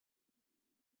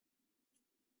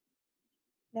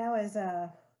Now, as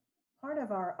a part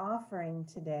of our offering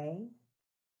today,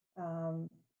 um,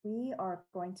 we are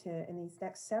going to, in these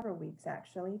next several weeks,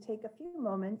 actually, take a few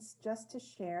moments just to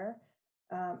share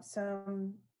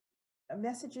some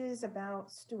messages about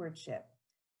stewardship.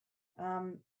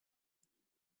 Um,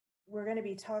 we're going to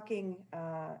be talking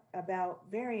about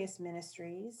various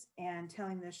ministries and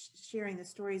sharing the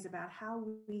stories about how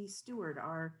we steward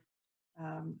our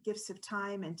gifts of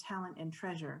time and talent and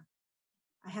treasure.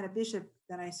 I had a bishop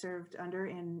that I served under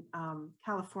in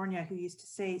California who used to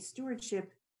say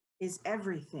stewardship is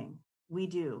everything we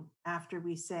do after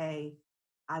we say,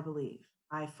 I believe,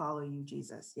 I follow you,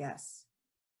 Jesus. Yes.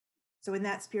 So, in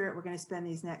that spirit, we're going to spend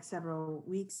these next several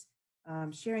weeks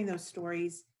sharing those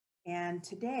stories. And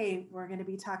today, we're going to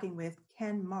be talking with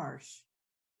Ken Marsh,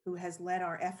 who has led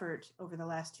our effort over the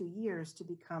last 2 years to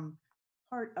become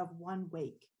part of One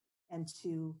Wake and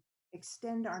to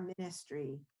extend our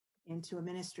ministry into a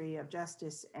ministry of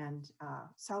justice and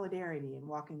solidarity and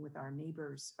walking with our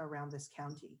neighbors around this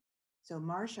county. So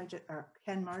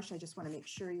Ken Marsh, I just want to make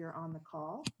sure you're on the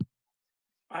call.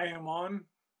 I am on.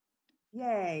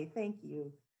 Yay, thank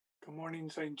you. Good morning,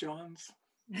 St. John's.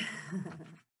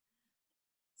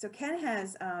 So Ken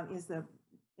is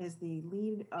the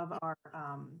lead of our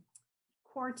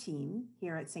core team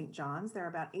here at St. John's. There are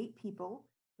about 8 people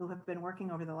who have been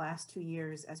working over the last 2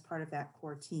 years as part of that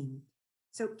core team.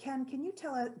 So Ken, can you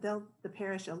tell the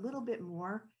parish a little bit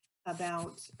more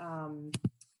about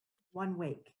One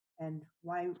Wake and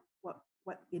what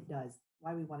it does,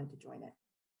 why we wanted to join it?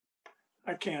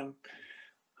 I can.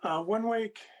 One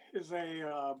Wake is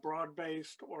a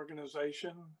broad-based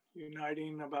organization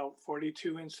uniting about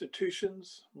 42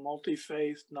 institutions,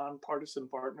 multi-faith, nonpartisan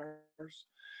partners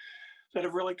that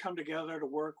have really come together to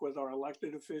work with our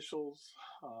elected officials,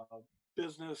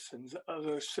 business and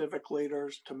other civic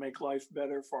leaders to make life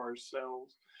better for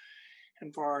ourselves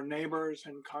and for our neighbors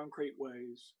in concrete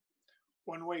ways.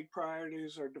 One Wake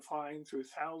priorities are defined through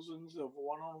thousands of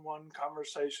one-on-one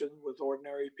conversations with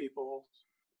ordinary people,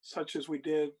 such as we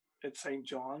did at St.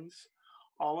 John's,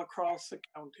 all across the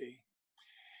county.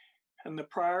 And the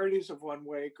priorities of One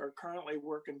Wake are currently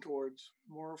working towards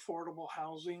more affordable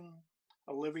housing,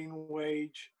 a living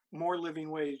wage, more living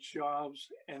wage jobs,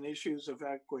 and issues of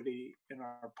equity in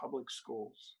our public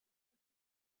schools.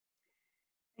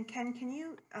 And Ken, can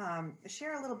you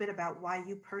share a little bit about why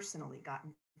you personally got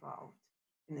involved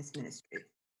in this ministry?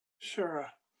 Sure,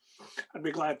 I'd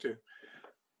be glad to.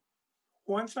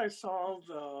 Once I saw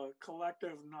the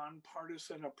collective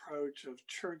nonpartisan approach of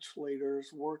church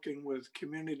leaders working with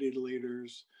community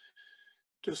leaders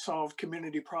to solve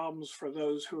community problems for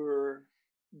those who are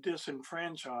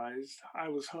disenfranchised, I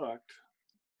was hooked.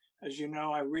 As you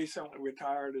know, I recently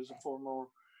retired as a former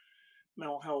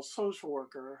mental health social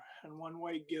worker, and One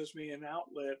Way gives me an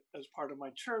outlet as part of my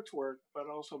church work, but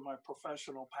also my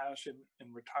professional passion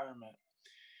in retirement.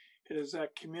 It is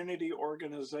that community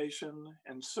organization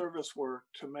and service work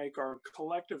to make our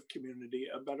collective community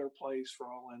a better place for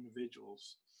all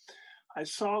individuals. I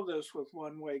saw this with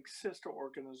One Wake's sister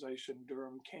organization,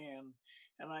 Durham Can,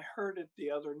 and I heard it the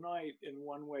other night in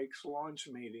One Wake's launch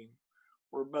meeting,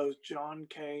 where both John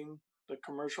Kane, the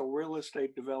commercial real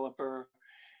estate developer,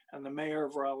 and the mayor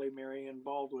of Raleigh, Marion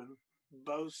Baldwin,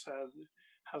 both said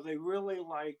how they really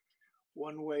liked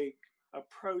One Wake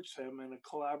approach them in a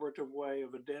collaborative way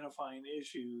of identifying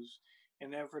issues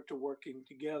in effort to working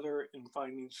together and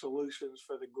finding solutions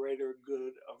for the greater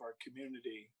good of our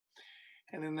community.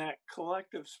 And in that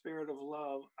collective spirit of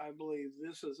love, I believe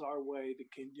this is our way to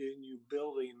continue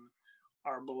building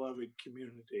our beloved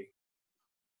community.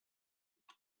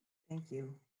 Thank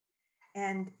you.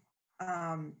 And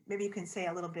maybe you can say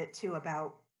a little bit too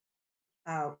about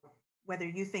whether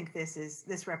you think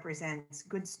this represents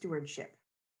good stewardship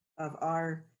of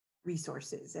our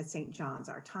resources at St. John's,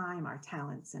 our time, our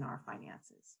talents, and our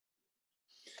finances.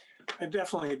 I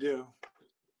definitely do.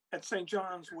 At St.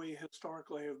 John's, we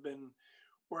historically have been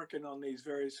working on these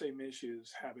very same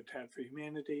issues: Habitat for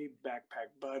Humanity, Backpack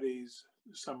Buddies,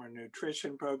 the Summer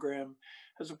Nutrition Program,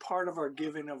 as a part of our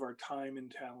giving of our time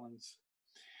and talents.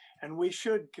 And we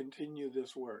should continue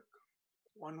this work.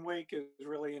 One Wake is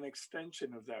really an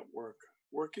extension of that work,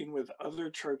 working with other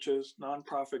churches,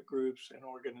 nonprofit groups, and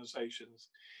organizations.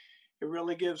 It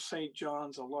really gives St.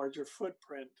 John's a larger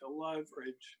footprint to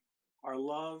leverage our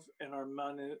love and our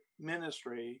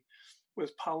ministry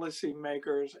with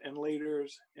policymakers and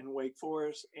leaders in Wake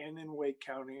Forest and in Wake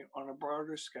County on a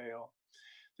broader scale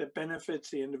that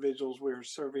benefits the individuals we are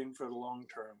serving for the long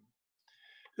term.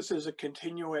 This is a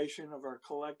continuation of our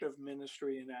collective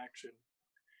ministry in action,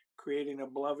 creating a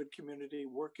beloved community,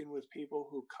 working with people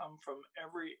who come from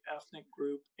every ethnic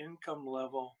group, income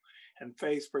level, and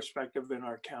faith perspective in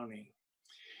our county.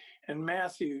 In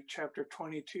Matthew chapter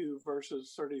 22,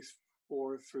 verses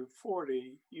 34 through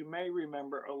 40, you may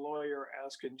remember a lawyer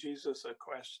asking Jesus a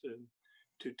question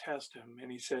to test him.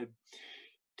 And he said,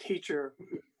 "Teacher,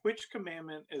 which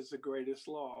commandment is the greatest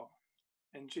law?"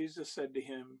 And Jesus said to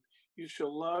him, "You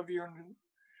shall love your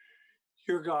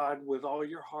God with all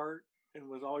your heart and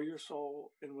with all your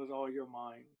soul and with all your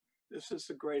mind. This is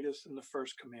the greatest and the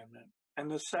first commandment.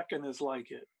 And the second is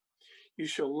like it. You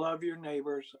shall love your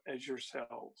neighbors as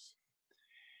yourselves."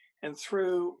 And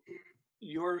through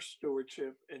your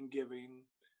stewardship and giving,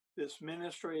 this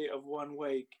ministry of One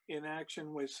Wake in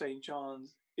action with St.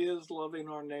 John's is loving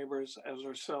our neighbors as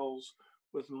ourselves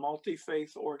with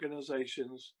multi-faith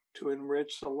organizations to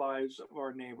enrich the lives of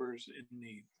our neighbors in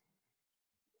need.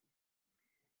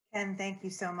 Ken, thank you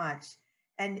so much.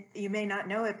 And you may not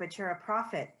know it, but you're a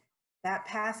prophet. That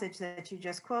passage that you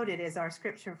just quoted is our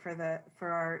scripture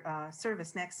for our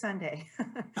service next Sunday.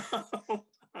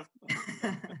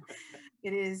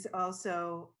 It is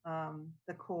also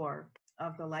the core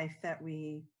of the life that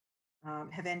we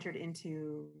have entered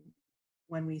into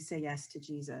when we say yes to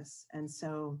Jesus. And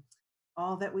so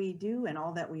all that we do and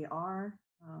all that we are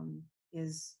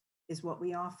is what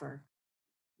we offer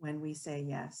when we say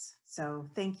yes. So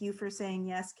thank you for saying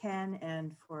yes, Ken,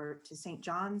 and to St.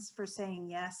 John's for saying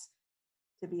yes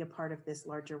to be a part of this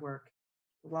larger work,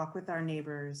 to walk with our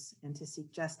neighbors and to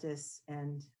seek justice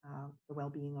and the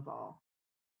well-being of all.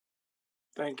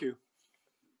 Thank you.